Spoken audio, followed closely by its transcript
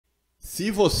Se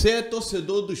você é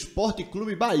torcedor do Esporte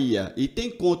Clube Bahia e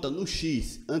tem conta no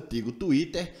X, antigo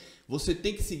Twitter, você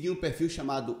tem que seguir um perfil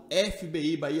chamado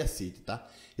FBI Bahia City, tá?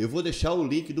 Eu vou deixar o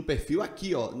link do perfil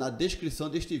aqui, ó, na descrição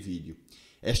deste vídeo.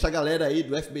 Esta galera aí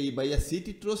do FBI Bahia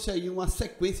City trouxe aí uma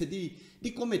sequência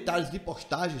de comentários, de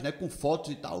postagens, né, com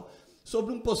fotos e tal,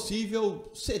 sobre um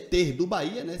possível CT do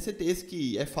Bahia, né? CT esse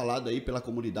que é falado aí pela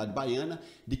comunidade baiana,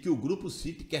 de que o Grupo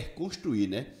City quer construir,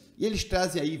 né? E eles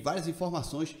trazem aí várias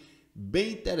informações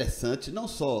bem interessantes, não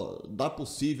só da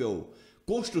possível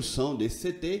construção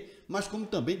desse CT, mas como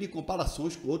também de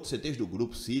comparações com outros CTs do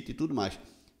Grupo City e tudo mais.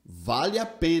 Vale a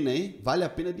pena, hein? Vale a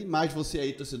pena demais você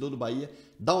aí, torcedor do Bahia,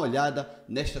 dar uma olhada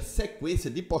nesta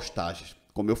sequência de postagens.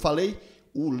 Como eu falei,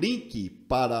 o link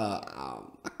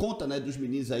para a conta, né, dos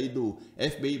meninos aí do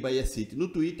FBI Bahia City no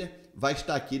Twitter vai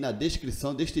estar aqui na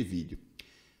descrição deste vídeo.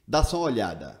 Dá só uma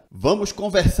olhada. Vamos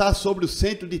conversar sobre o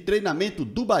Centro de Treinamento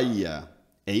do Bahia.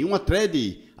 Em uma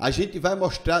thread, a gente vai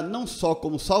mostrar não só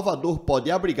como Salvador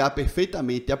pode abrigar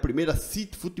perfeitamente a primeira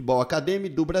City Futebol Academy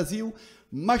do Brasil,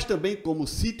 mas também como o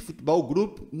City Futebol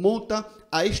Group monta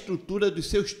a estrutura dos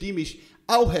seus times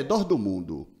ao redor do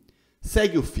mundo.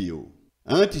 Segue o fio.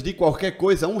 Antes de qualquer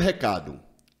coisa, um recado.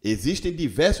 Existem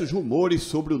diversos rumores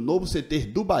sobre o novo CT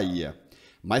do Bahia,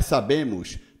 mas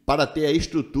sabemos, para ter a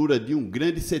estrutura de um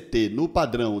grande CT no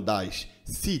padrão das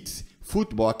City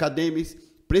Futebol Academies,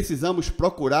 precisamos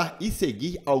procurar e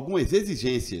seguir algumas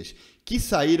exigências que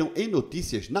saíram em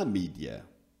notícias na mídia.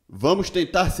 Vamos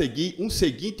tentar seguir um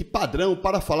seguinte padrão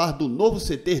para falar do novo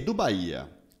CT do Bahia.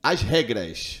 As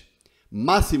regras: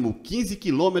 máximo 15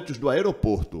 km do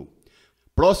aeroporto,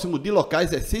 próximo de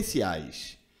locais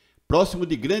essenciais, próximo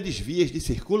de grandes vias de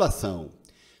circulação,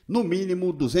 no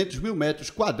mínimo 200 mil metros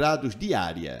quadrados de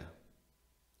área.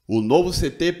 O novo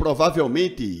CT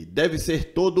provavelmente deve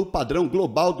ser todo o padrão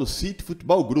global do City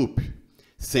Futebol Group.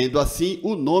 Sendo assim,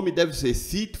 o nome deve ser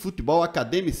City Futebol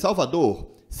Academy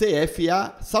Salvador,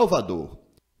 CFA Salvador.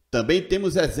 Também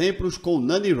temos exemplos com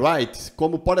name rights,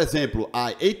 como por exemplo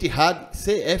a Etihad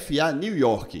CFA New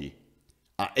York,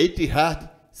 a Etihad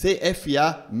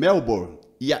CFA Melbourne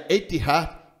e a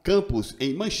Etihad Campus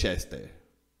em Manchester.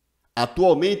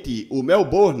 Atualmente, o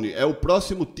Melbourne é o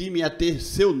próximo time a ter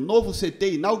seu novo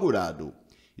CT inaugurado.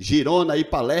 Girona e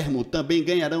Palermo também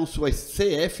ganharão suas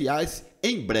CFAs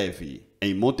em breve.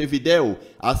 Em Montevideo,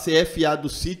 a CFA do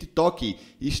City Talk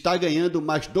está ganhando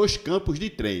mais 2 campos de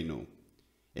treino.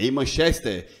 Em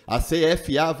Manchester, a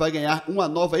CFA vai ganhar uma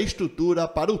nova estrutura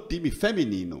para o time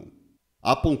feminino.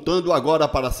 Apontando agora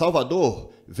para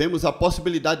Salvador, vemos a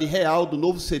possibilidade real do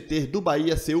novo CT do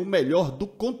Bahia ser o melhor do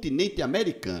continente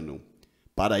americano.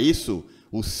 Para isso,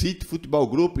 o City Futebol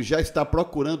Group já está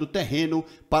procurando terreno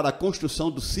para a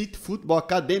construção do City Futebol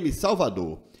Academy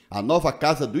Salvador, a nova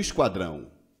casa do esquadrão.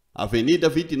 Avenida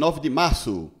 29 de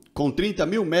Março, com 30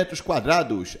 mil metros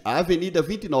quadrados, a Avenida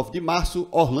 29 de Março,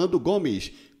 Orlando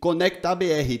Gomes, conecta a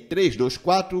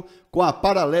BR-324 com a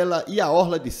paralela e a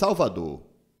orla de Salvador.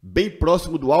 Bem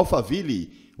próximo do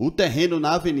Alphaville, o terreno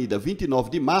na Avenida 29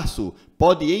 de Março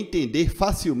pode entender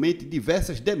facilmente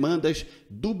diversas demandas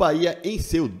do Bahia em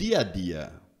seu dia a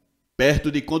dia.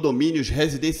 Perto de condomínios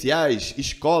residenciais,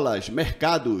 escolas,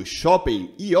 mercados,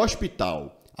 shopping e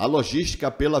hospital, a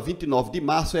logística pela 29 de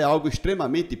Março é algo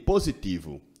extremamente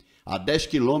positivo. A 10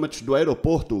 km do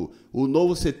aeroporto, o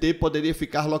novo CT poderia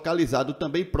ficar localizado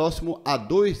também próximo a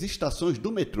 2 estações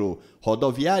do metrô,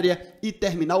 rodoviária e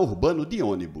terminal urbano de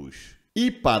ônibus. E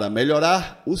para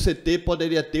melhorar, o CT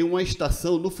poderia ter uma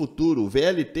estação no futuro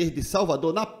VLT de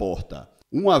Salvador na porta,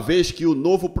 uma vez que o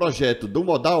novo projeto do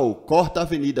modal corta a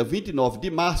Avenida 29 de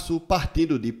Março,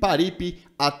 partindo de Paripe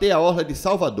até a orla de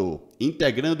Salvador,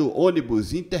 integrando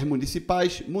ônibus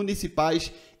intermunicipais,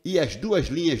 municipais e as 2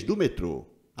 linhas do metrô.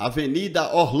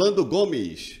 Avenida Orlando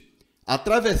Gomes.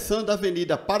 Atravessando a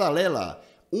Avenida Paralela,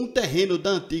 um terreno da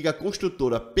antiga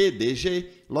construtora PDG,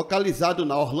 localizado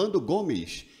na Orlando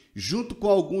Gomes, junto com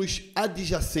alguns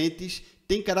adjacentes,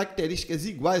 tem características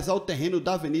iguais ao terreno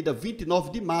da Avenida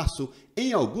 29 de Março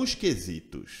em alguns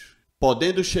quesitos,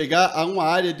 podendo chegar a uma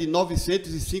área de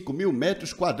 905 mil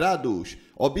metros quadrados.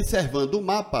 Observando o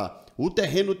mapa, o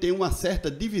terreno tem uma certa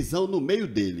divisão no meio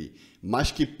dele,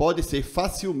 mas que pode ser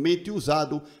facilmente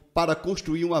usado para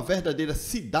construir uma verdadeira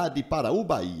cidade para o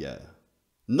Bahia.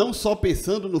 Não só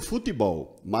pensando no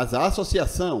futebol, mas a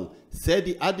associação,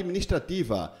 sede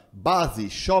administrativa, base,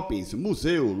 shoppings,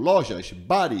 museu, lojas,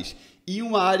 bares e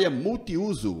uma área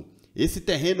multiuso. Esse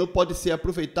terreno pode ser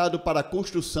aproveitado para a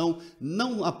construção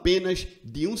não apenas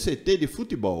de um CT de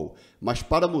futebol, mas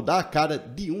para mudar a cara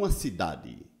de uma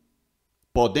cidade.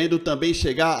 Podendo também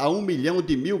chegar a 1 milhão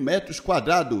de mil metros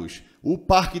quadrados, O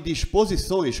Parque de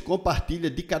Exposições compartilha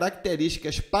de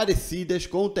características parecidas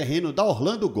com o terreno da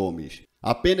Orlando Gomes.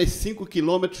 Apenas 5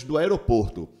 quilômetros do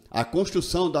aeroporto, a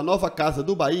construção da nova Casa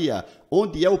do Bahia,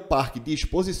 onde é o Parque de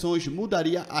Exposições,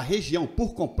 mudaria a região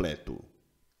por completo.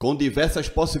 Com diversas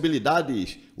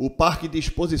possibilidades, o Parque de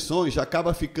Exposições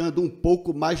acaba ficando um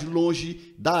pouco mais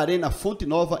longe da Arena Fonte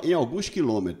Nova em alguns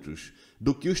quilômetros,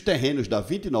 do que os terrenos da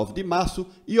 29 de Março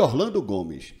e Orlando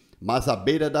Gomes, mas à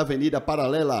beira da Avenida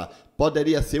Paralela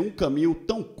poderia ser um caminho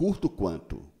tão curto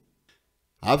quanto.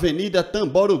 Avenida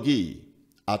Tamborugui.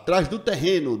 Atrás do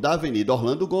terreno da Avenida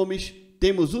Orlando Gomes,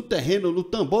 temos o terreno no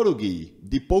Tamborugui,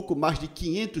 de pouco mais de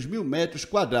 500 mil metros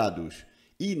quadrados,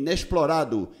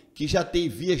 inexplorado, que já tem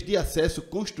vias de acesso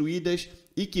construídas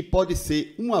e que pode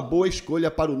ser uma boa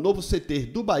escolha para o novo CT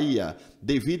do Bahia,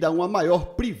 devido a uma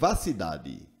maior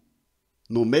privacidade.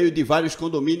 No meio de vários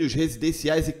condomínios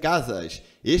residenciais e casas,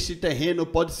 este terreno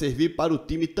pode servir para o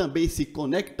time também se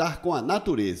conectar com a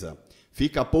natureza.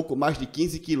 Fica a pouco mais de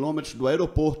 15 quilômetros do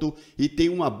aeroporto e tem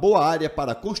uma boa área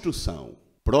para construção.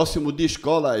 Próximo de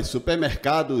escolas,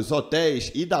 supermercados,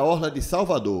 hotéis e da Orla de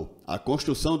Salvador, a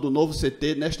construção do novo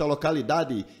CT nesta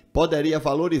localidade poderia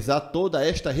valorizar toda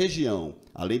esta região,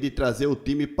 além de trazer o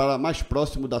time para mais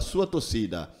próximo da sua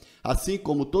torcida, assim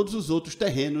como todos os outros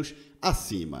terrenos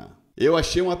acima. Eu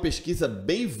achei uma pesquisa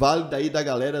bem válida aí da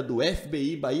galera do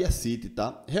FBI Bahia City,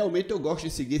 tá? Realmente eu gosto de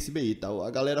seguir esse BI, tá?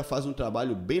 A galera faz um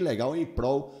trabalho bem legal em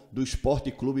prol do Esporte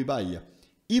Clube Bahia.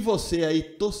 E você aí,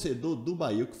 torcedor do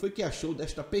Bahia, o que foi que achou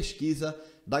desta pesquisa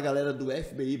da galera do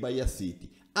FBI Bahia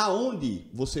City? Aonde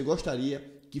você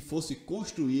gostaria que fosse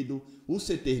construído o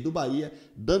CT do Bahia,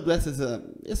 dando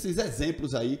esses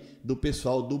exemplos aí do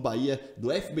pessoal do Bahia, do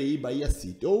FBI Bahia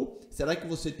City? Ou será que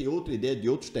você tem outra ideia de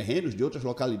outros terrenos, de outras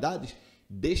localidades?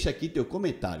 Deixa aqui teu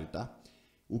comentário, tá?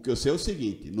 O que eu sei é o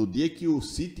seguinte, no dia que o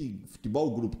City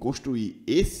Futebol Group construir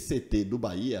esse CT do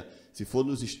Bahia, se for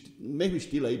no mesmo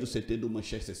estilo aí do CT do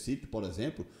Manchester City, por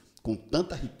exemplo, com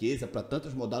tanta riqueza para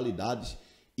tantas modalidades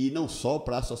e não só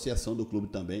para a associação do clube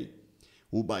também,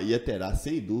 o Bahia terá,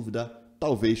 sem dúvida,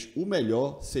 talvez o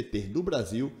melhor CT do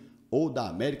Brasil ou da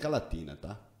América Latina,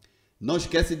 tá? Não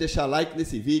esquece de deixar like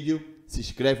nesse vídeo, se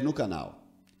inscreve no canal.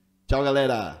 Tchau,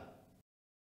 galera!